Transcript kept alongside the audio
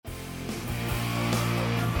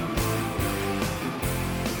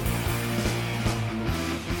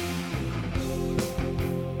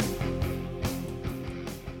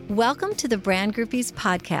Welcome to the Brand Groupies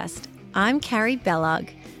podcast. I'm Carrie Bellog,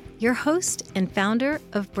 your host and founder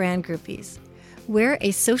of Brand Groupies. We're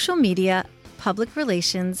a social media, public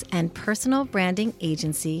relations, and personal branding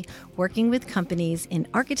agency working with companies in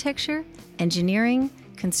architecture, engineering,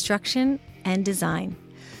 construction, and design.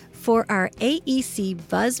 For our AEC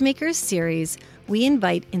Buzzmakers series, we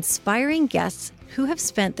invite inspiring guests who have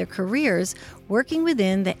spent their careers working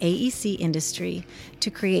within the AEC industry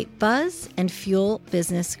to create buzz and fuel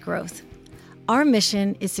business growth. Our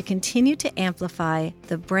mission is to continue to amplify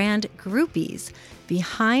the brand groupies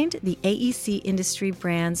behind the AEC industry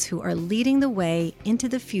brands who are leading the way into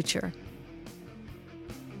the future.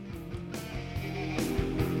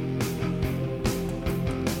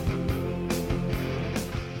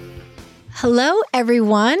 Hello,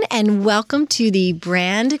 everyone, and welcome to the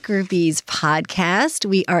Brand Groupies podcast.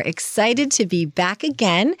 We are excited to be back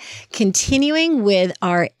again, continuing with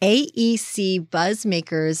our AEC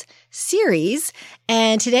Buzzmakers series.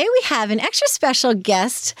 And today we have an extra special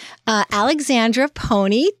guest, Alexandra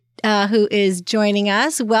Pony, who is joining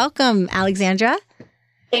us. Welcome, Alexandra.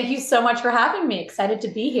 Thank you so much for having me. Excited to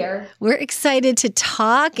be here. We're excited to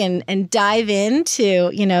talk and dive into,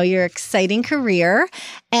 your exciting career.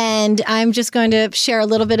 And I'm just going to share a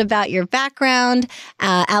little bit about your background.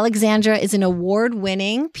 Alexandra is an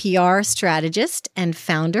award-winning PR strategist and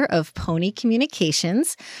founder of Pony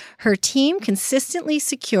Communications. Her team consistently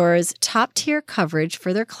secures top-tier coverage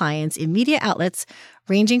for their clients in media outlets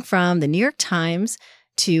ranging from the New York Times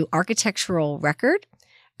to Architectural Record,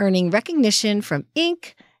 earning recognition from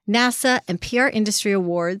Inc., NASA, and PR industry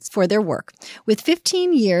awards for their work. With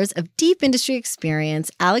 15 years of deep industry experience,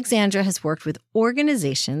 Alexandra has worked with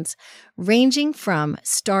organizations ranging from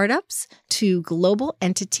startups to global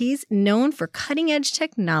entities known for cutting-edge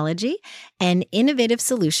technology and innovative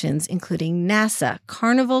solutions, including NASA,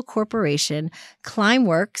 Carnival Corporation,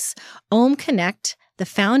 Climeworks, Ohm Connect, the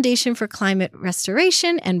Foundation for Climate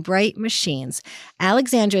Restoration, and Bright Machines.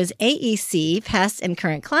 Alexandra's AEC past and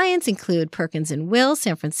current clients include Perkins & Will,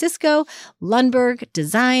 San Francisco, Lundberg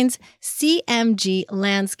Designs, CMG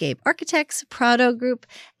Landscape Architects, Prado Group,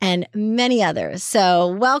 and many others. So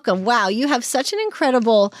welcome. Wow, you have such an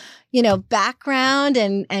incredible, background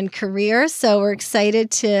and career. So we're excited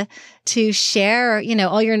to share,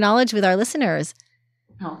 all your knowledge with our listeners.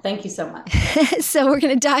 Oh, thank you so much. So we're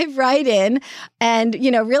going to dive right in and,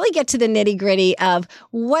 really get to the nitty gritty of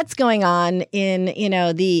what's going on in,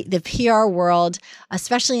 the PR world,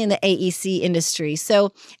 especially in the AEC industry.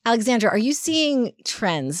 So Alexandra, are you seeing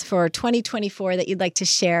trends for 2024 that you'd like to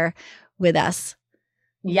share with us?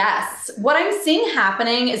 Yes. What I'm seeing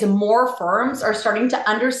happening is more firms are starting to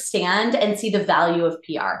understand and see the value of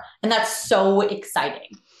PR. And that's so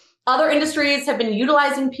exciting. Other industries have been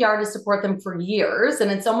utilizing PR to support them for years.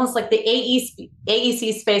 And it's almost like the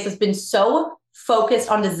AEC space has been so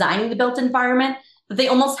focused on designing the built environment that they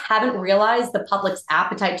almost haven't realized the public's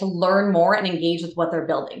appetite to learn more and engage with what they're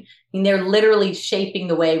building. I mean, they're literally shaping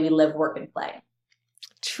the way we live, work, and play.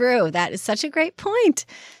 True. That is such a great point.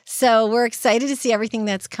 So we're excited to see everything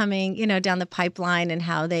that's coming, down the pipeline and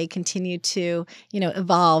how they continue to,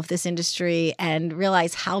 evolve this industry and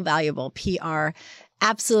realize how valuable PR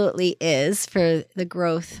absolutely is for the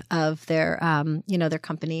growth of their, their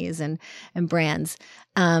companies and brands.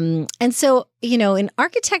 And so, in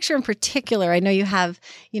architecture in particular, I know you have,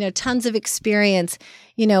 tons of experience.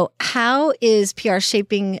 How is PR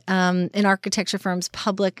shaping an architecture firm's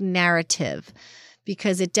public narrative?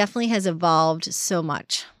 Because it definitely has evolved so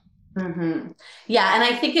much. Mm-hmm. Yeah. And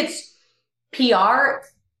I think PR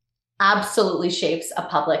absolutely shapes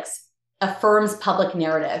a firm's public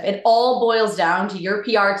narrative. It all boils down to your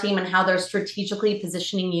PR team and how they're strategically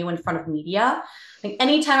positioning you in front of media. Like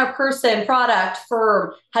anytime a person, product,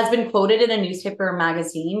 firm has been quoted in a newspaper or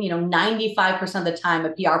magazine, 95% of the time a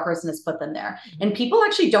PR person has put them there. And people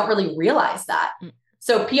actually don't really realize that.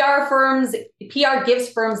 So PR gives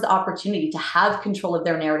firms the opportunity to have control of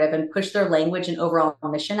their narrative and push their language and overall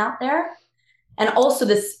mission out there. And also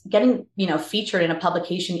this getting, featured in a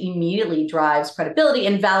publication immediately drives credibility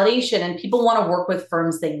and validation, and people want to work with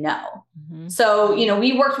firms they know. Mm-hmm. So,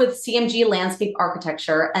 we worked with CMG Landscape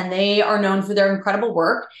Architecture, and they are known for their incredible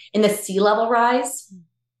work in the sea level rise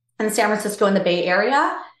in San Francisco and the Bay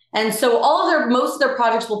Area. And so most of their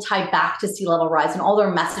projects will tie back to sea level rise and all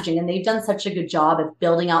their messaging. And they've done such a good job of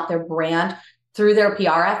building out their brand through their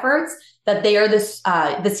PR efforts that they are the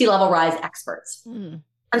sea level rise experts. Mm.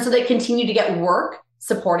 And so they continue to get work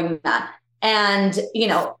supporting that. And,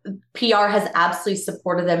 PR has absolutely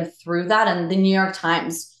supported them through that. And the New York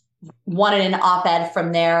Times wanted an op-ed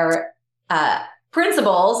from their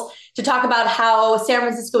principals to talk about how San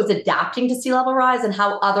Francisco is adapting to sea level rise and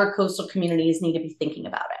how other coastal communities need to be thinking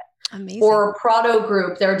about it. Amazing. Or Prado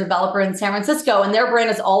Group, they're a developer in San Francisco, and their brand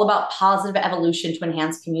is all about positive evolution to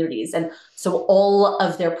enhance communities. And so all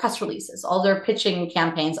of their press releases, all their pitching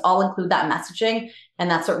campaigns, all include that messaging. And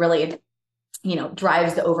that's what really,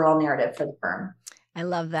 drives the overall narrative for the firm. I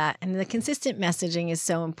love that. And the consistent messaging is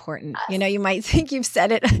so important. You might think you've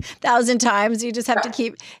said it 1,000 times. You just have to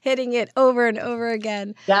keep hitting it over and over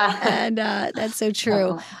again. Yeah. And that's so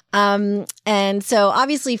true. And so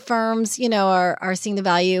obviously firms, are seeing the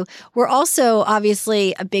value. We're also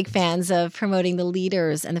obviously a big fans of promoting the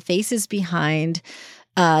leaders and the faces behind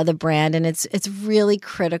the brand. And it's really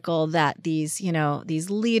critical that these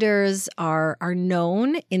leaders are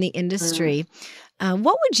known in the industry.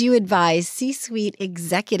 What would you advise C-suite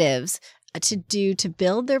executives to do to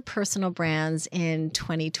build their personal brands in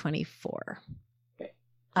 2024?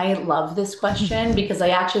 I love this question because I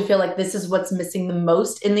actually feel like this is what's missing the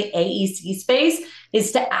most in the AEC space,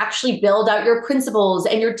 is to actually build out your principals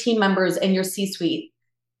and your team members and your C-suite,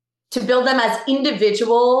 to build them as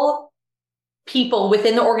individual people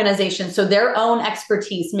within the organization. So their own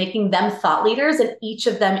expertise, making them thought leaders, and each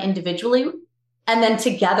of them individually. And then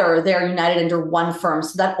together they're united under one firm.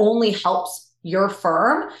 So that only helps your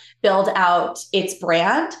firm build out its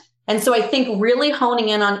brand. And so I think really honing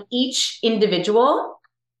in on each individual,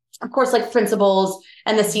 of course, like principals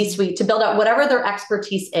and the C-suite, to build out whatever their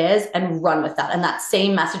expertise is and run with that. And that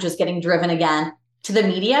same message is getting driven again to the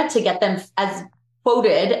media to get them as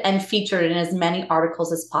quoted and featured in as many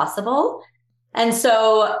articles as possible. And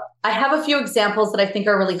so I have a few examples that I think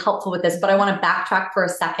are really helpful with this, but I want to backtrack for a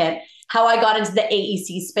second how I got into the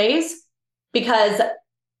AEC space, because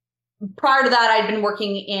prior to that, I'd been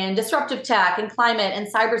working in disruptive tech and climate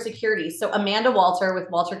and cybersecurity. So Amanda Walter with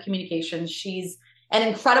Walter Communications, she's an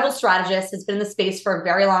incredible strategist, has been in the space for a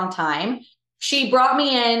very long time. She brought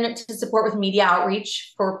me in to support with media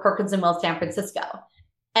outreach for Perkins and Will San Francisco.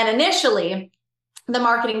 And initially, the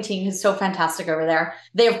marketing team, who's so fantastic over there,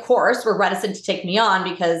 they, of course, were reticent to take me on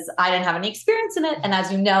because I didn't have any experience in it. And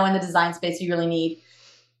as you know, in the design space, you really need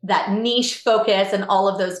that niche focus and all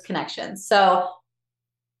of those connections. So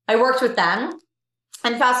I worked with them,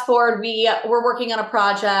 and fast forward, we were working on a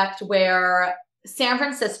project where San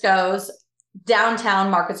Francisco's downtown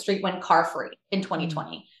Market Street went car free in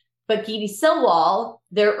 2020. But Geeti Silwal,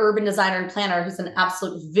 their urban designer and planner, who's an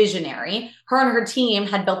absolute visionary, her and her team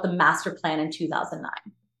had built the master plan in 2009.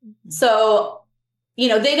 So, they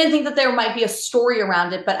didn't think that there might be a story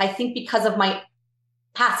around it, but I think because of my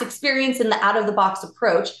past experience in the out-of-the-box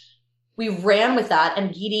approach, we ran with that, and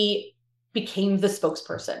Geeti became the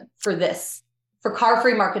spokesperson for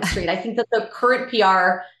Car-Free Market Street. I think that the current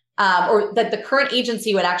PR, or that the current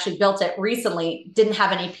agency who had actually built it recently didn't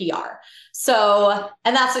have any PR. So,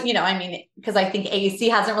 and that's, because I think AEC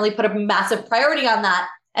hasn't really put a massive priority on that.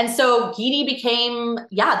 And so Geeti became,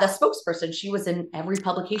 the spokesperson. She was in every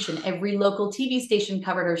publication, every local TV station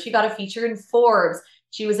covered her. She got a feature in Forbes.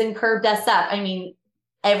 She was in Curved SF.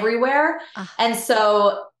 Everywhere. And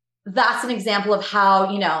so that's an example of how,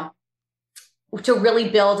 to really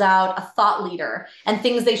build out a thought leader, and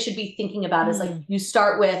things they should be thinking about is like, you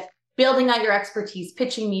start with building out your expertise,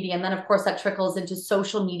 pitching media. And then of course that trickles into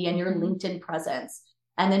social media and your LinkedIn presence,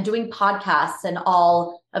 and then doing podcasts and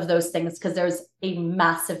all of those things, because there's a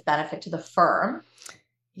massive benefit to the firm.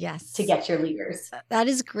 Yes. To get your leaders. That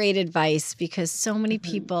is great advice, because so many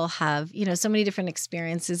people have, so many different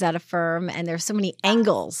experiences at a firm, and there's so many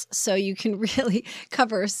angles. So you can really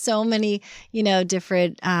cover so many,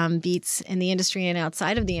 different beats in the industry and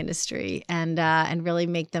outside of the industry, and really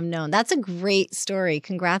make them known. That's a great story.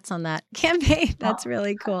 Congrats on that campaign. That's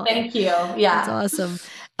really cool. Thank you. Yeah. That's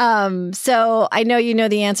awesome. So I know you know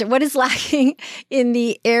the answer. What is lacking in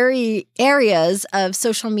the areas of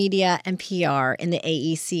social media and PR in the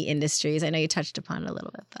AEC industries? I know you touched upon it a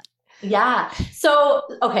little bit, but. Yeah. So,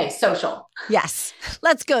 okay, social. Yes.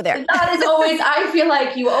 Let's go there. That is always, I feel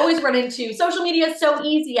like you always run into social media is so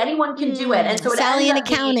easy. Anyone can do it. And so Sally in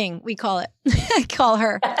accounting, we call it. I call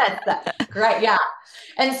her. Right. Yeah.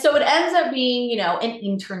 And so it ends up being, an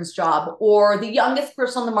intern's job, or the youngest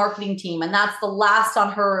person on the marketing team. And that's the last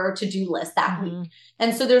on her to-do list that week.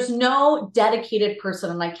 And so there's no dedicated person.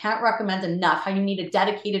 And I can't recommend enough how you need a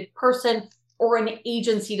dedicated person or an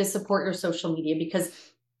agency to support your social media, because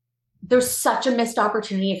there's such a missed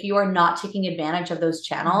opportunity if you are not taking advantage of those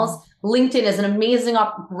channels. LinkedIn is an amazing,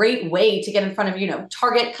 great way to get in front of,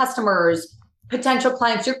 target customers, potential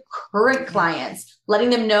clients, your current clients,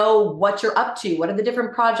 letting them know what you're up to, what are the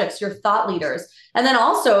different projects, your thought leaders, and then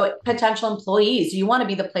also potential employees. You want to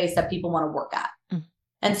be the place that people want to work at.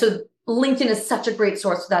 And so LinkedIn is such a great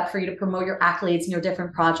source for that, for you to promote your accolades and your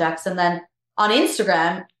different projects. And then on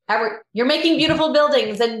Instagram, you're making beautiful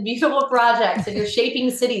buildings and beautiful projects and you're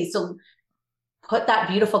shaping cities. So put that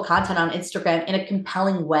beautiful content on Instagram in a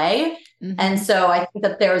compelling way. Mm-hmm. And so I think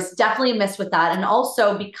that there's definitely a miss with that. And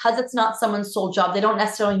also because it's not someone's sole job, they don't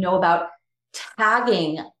necessarily know about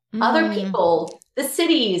tagging other people, the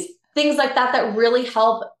cities, things like that, that really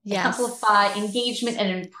help amplify engagement and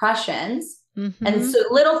impressions. Mm-hmm. And so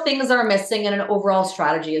little things are missing, and an overall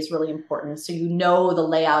strategy is really important. So you know the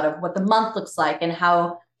layout of what the month looks like and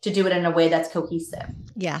how to do it in a way that's cohesive.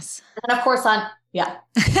 Yes. And of course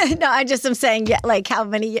no, I just am saying, like, how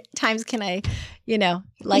many times can I,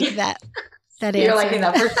 like that You're liking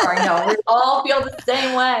that for sure. I know. We all feel the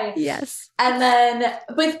same way. Yes. And then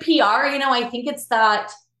with PR, I think it's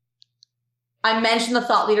that I mentioned the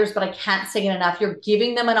thought leaders, but I can't say it enough. You're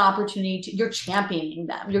giving them an opportunity you're championing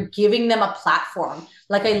them. You're giving them a platform.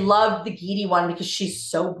 Like I love the Geedy one because she's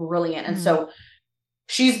so brilliant. And so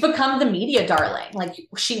she's become the media darling. Like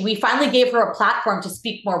we finally gave her a platform to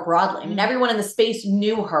speak more broadly. I mean, everyone in the space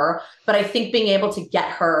knew her, but I think being able to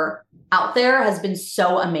get her out there has been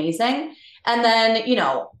so amazing. And then,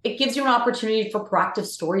 it gives you an opportunity for proactive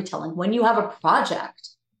storytelling. When you have a project,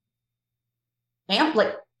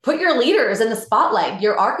 put your leaders in the spotlight,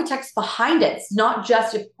 your architects behind it. It's not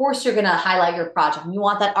just, of course, you're going to highlight your project and you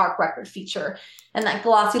want that arc record feature and that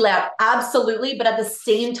glossy layout. Absolutely. But at the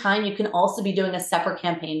same time, you can also be doing a separate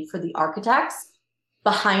campaign for the architects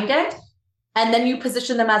behind it. And then you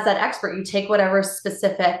position them as that expert. You take whatever's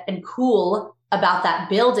specific and cool about that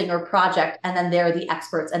building or project, and then they're the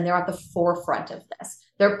experts and they're at the forefront of this.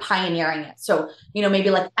 They're pioneering it. So, maybe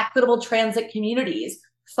like equitable transit communities,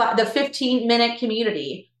 the 15-minute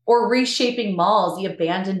community, or reshaping malls, the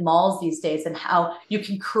abandoned malls these days, and how you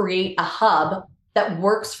can create a hub that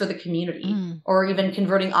works for the community, or even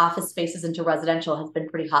converting office spaces into residential has been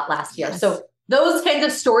pretty hot last year. Yes. So those kinds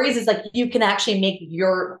of stories is like you can actually make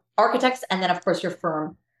your architects and then, of course, your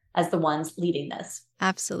firm as the ones leading this.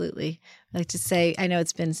 Absolutely. I like to say, I know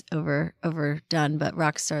it's been overdone, but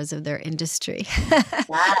rock stars of their industry. Yes.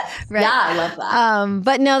 Right? Yeah, I love that.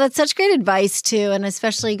 But no, that's such great advice too. And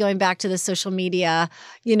especially going back to the social media,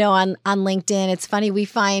 on LinkedIn, it's funny. We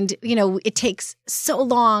find, it takes so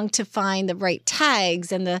long to find the right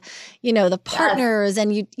tags and the partners. Yes.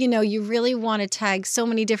 And you really want to tag so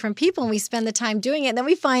many different people, and we spend the time doing it. And then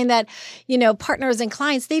we find that, partners and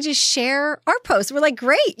clients, they just share our posts. We're like,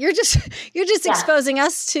 great. You're just exposing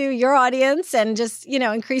us to your audience and just,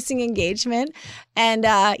 increasing engagement. And,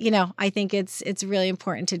 I think it's really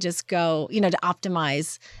important to just go, to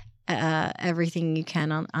optimize everything you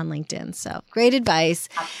can on LinkedIn. So great advice.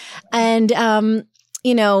 And,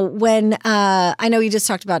 when I know you just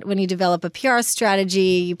talked about when you develop a PR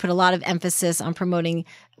strategy, you put a lot of emphasis on promoting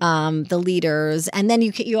the leaders, and then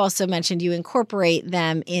you also mentioned you incorporate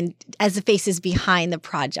them in as the faces behind the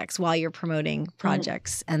projects while you're promoting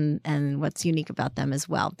projects and what's unique about them as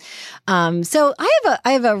well. So I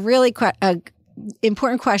have a really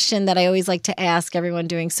important question that I always like to ask everyone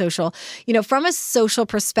doing social. From a social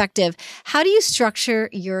perspective, how do you structure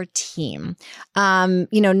your team?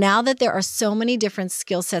 Now that there are so many different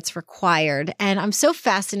skill sets required, and I'm so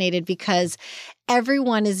fascinated because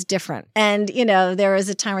everyone is different. And, there was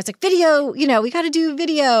a time where it's like video, we got to do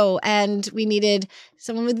video, and we needed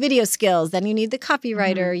someone with video skills. Then you need the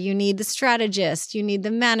copywriter, you need the strategist, you need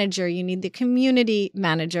the manager, you need the community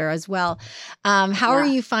manager as well. How are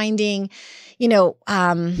you finding,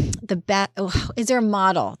 the best? Is there a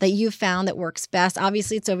model that you found that works best?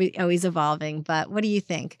 Obviously, it's always evolving, but what do you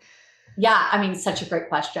think? Yeah, such a great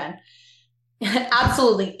question.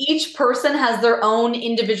 Absolutely. Each person has their own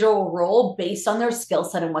individual role based on their skill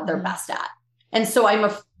set and what they're best at. And so I'm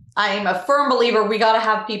a firm believer we got to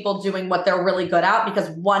have people doing what they're really good at,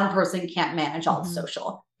 because one person can't manage all the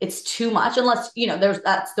social. It's too much unless,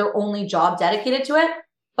 that's their only job dedicated to it.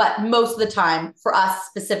 But most of the time for us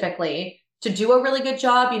specifically to do a really good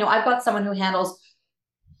job, I've got someone who handles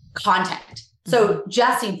content. So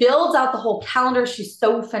Jessie builds out the whole calendar. She's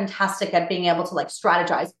so fantastic at being able to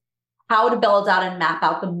strategize how to build out and map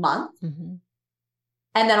out the month. And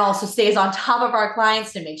then also stays on top of our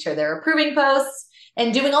clients to make sure they're approving posts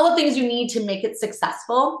and doing all the things you need to make it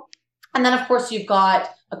successful. And then, of course, you've got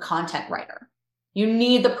a content writer. You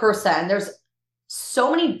need the person. There's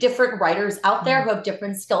so many different writers out there who have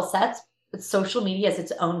different skill sets, but social media is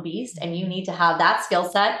its own beast. And you need to have that skill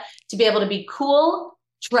set to be able to be cool,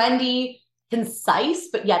 trendy, concise,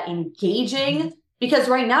 but yet engaging. Because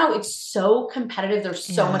right now it's so competitive. There's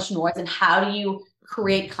so much noise. And how do you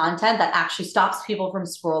create content that actually stops people from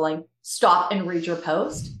scrolling, stop and read your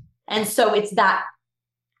post? And so it's that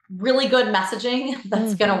really good messaging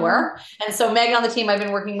that's going to work. And so Megan on the team, I've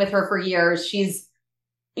been working with her for years.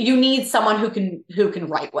 You need someone who can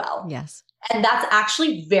write well. Yes. And that's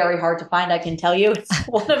actually very hard to find. I can tell you, it's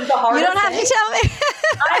one of the hardest. You don't have things. to tell me.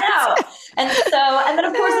 I know. And then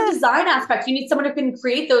of course the design aspect, you need someone who can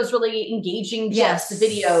create those really engaging GIFs,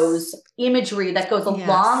 videos, imagery that goes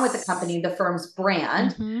along with the company, the firm's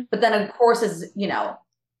brand. But then of course is,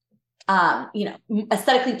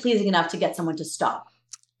 aesthetically pleasing enough to get someone to stop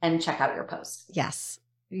and check out your post. Yes.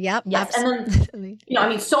 Yep. Yes. Absolutely.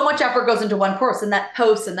 And then, so much effort goes into one post and that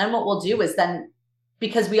post. And then what we'll do is then,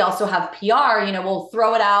 because we also have PR, we'll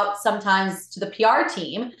throw it out sometimes to the PR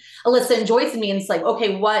team, Alyssa and Joyce and me, and it's like,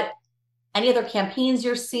 okay, any other campaigns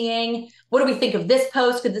you're seeing? What do we think of this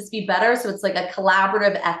post? Could this be better? So it's like a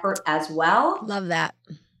collaborative effort as well. Love that.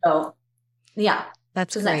 So yeah.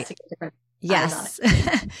 That's great. Nice. Yes.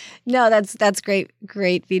 No, that's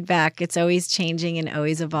great feedback. It's always changing and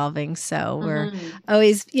always evolving. So we're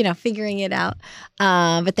always, figuring it out.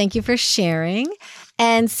 But thank you for sharing.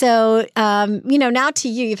 And so, now to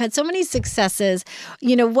you, you've had so many successes.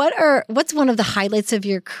 What's one of the highlights of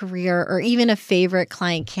your career or even a favorite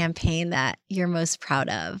client campaign that you're most proud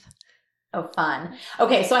of? Oh, fun.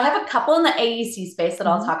 Okay. So I have a couple in the AEC space that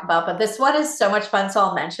I'll talk about, but this one is so much fun. So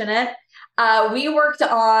I'll mention it. We work with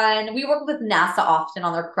NASA often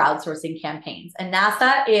on their crowdsourcing campaigns, and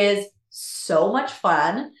NASA is so much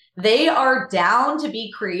fun. They are down to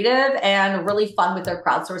be creative and really fun with their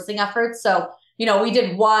crowdsourcing efforts. So, we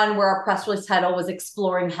did one where our press release title was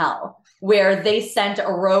Exploring Hell, where they sent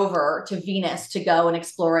a rover to Venus to go and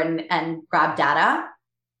explore and grab data.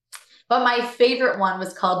 But my favorite one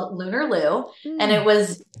was called Lunar Lou, and it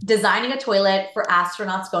was designing a toilet for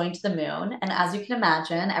astronauts going to the moon. And as you can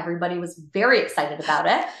imagine, everybody was very excited about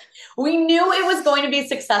it. We knew it was going to be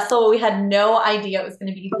successful, but we had no idea it was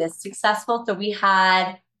going to be this successful. So we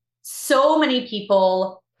had so many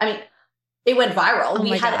people. I mean, it went viral.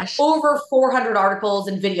 We had over 400 articles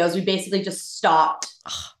and videos. We basically just stopped.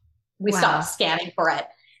 We stopped scanning for it.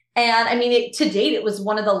 And I mean, to date, it was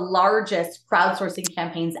one of the largest crowdsourcing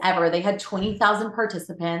campaigns ever. They had 20,000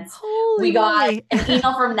 participants. We got an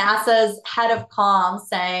email from NASA's head of comms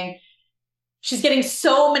saying she's getting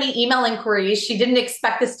so many email inquiries. She didn't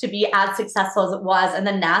expect this to be as successful as it was. And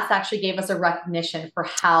then NASA actually gave us a recognition for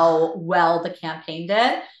how well the campaign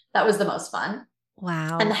did. That was the most fun.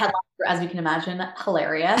 Wow. And the headlines were, as you can imagine,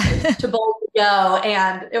 hilarious. To bold go.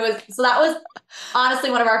 And that was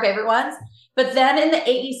honestly one of our favorite ones. But then in the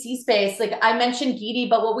AEC space, like I mentioned Geety,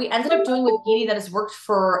 but what we ended up doing with Geety that has worked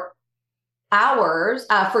for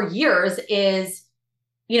years is,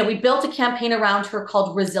 we built a campaign around her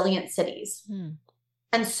called Resilient Cities.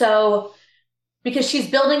 And so, because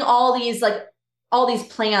she's building all these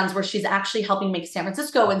plans where she's actually helping make San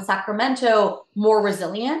Francisco and Sacramento more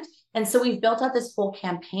resilient. And so we've built out this whole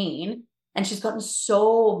campaign and she's gotten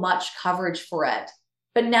so much coverage for it.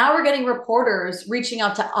 But now we're getting reporters reaching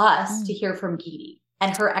out to us to hear from Geety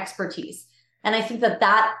and her expertise. And I think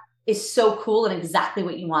that is so cool and exactly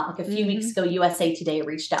what you want. Like a few weeks ago, USA Today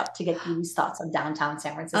reached out to get Geety's thoughts on downtown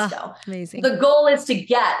San Francisco. Amazing. The goal is to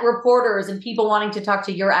get reporters and people wanting to talk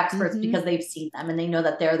to your experts because they've seen them and they know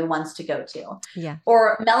that they're the ones to go to. Yeah.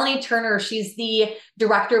 Or Melanie Turner, she's the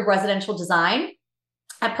director of residential design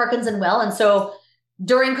at Perkins and Will. And so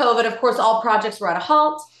during COVID, of course, all projects were at a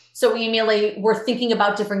halt. So we immediately were thinking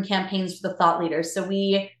about different campaigns for the thought leaders. So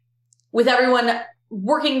with everyone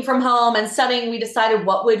working from home and studying, we decided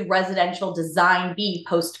what would residential design be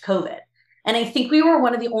post-COVID. And I think we were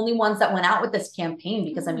one of the only ones that went out with this campaign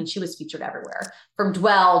because, I mean, she was featured everywhere. From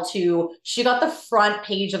Dwell she got the front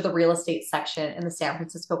page of the real estate section in the San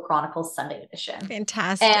Francisco Chronicle Sunday edition.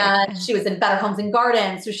 Fantastic. And she was in Better Homes and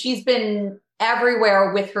Gardens. So she's been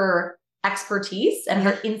everywhere with her expertise and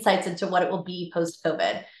her insights into what it will be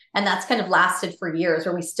post-COVID. And that's kind of lasted for years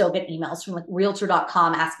where we still get emails from like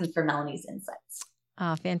realtor.com asking for Melanie's insights.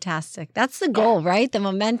 Oh, fantastic. That's the goal, right? The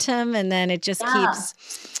momentum, and then it just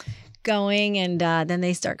keeps going and then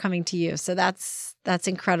they start coming to you. So that's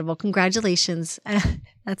incredible. Congratulations.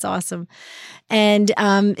 That's awesome. And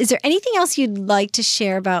is there anything else you'd like to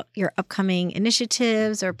share about your upcoming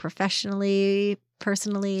initiatives or professionally,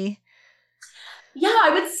 personally? Yeah, I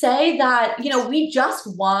would say that, we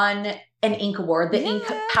just won an Inc. award, the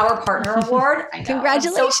Inc. Power Partner Award. I know.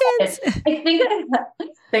 Congratulations.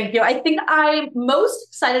 Thank you. I think I'm most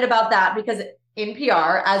excited about that because in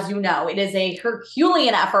PR, as you know, it is a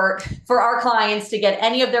Herculean effort for our clients to get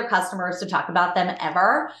any of their customers to talk about them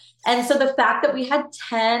ever. And so the fact that we had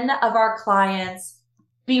 10 of our clients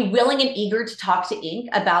be willing and eager to talk to Inc.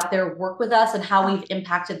 about their work with us and how we've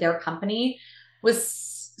impacted their company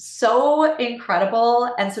was so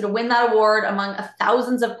incredible. And so to win that award among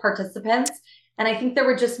thousands of participants, and I think there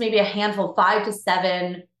were just maybe a handful, 5 to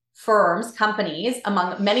 7 firms, companies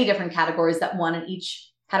among many different categories that won in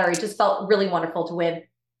each category. It just felt really wonderful to win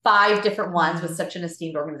 5 different ones with such an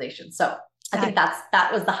esteemed organization. So I think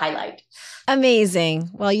that was the highlight. Amazing.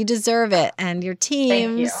 Well, you deserve it and your team.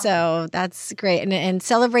 Thank you. So that's great. And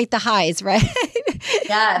celebrate the highs, right?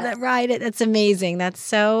 Yes. Right. That's amazing. That's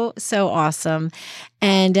so awesome.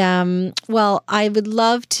 And well, I would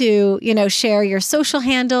love to, share your social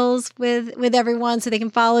handles with everyone so they can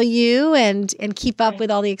follow you and keep up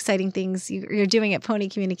with all the exciting things you're doing at Pony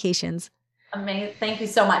Communications. Amazing. Thank you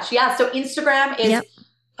so much. Yeah. So Instagram is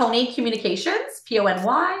Pony Communications,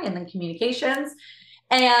 Pony, and then Communications.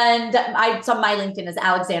 And so my LinkedIn is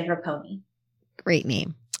Alexandra Pony. Great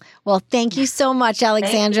name. Well, thank you so much,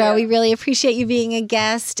 Alexandra. We really appreciate you being a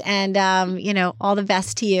guest and, all the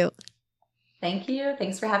best to you. Thank you.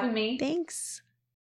 Thanks for having me. Thanks.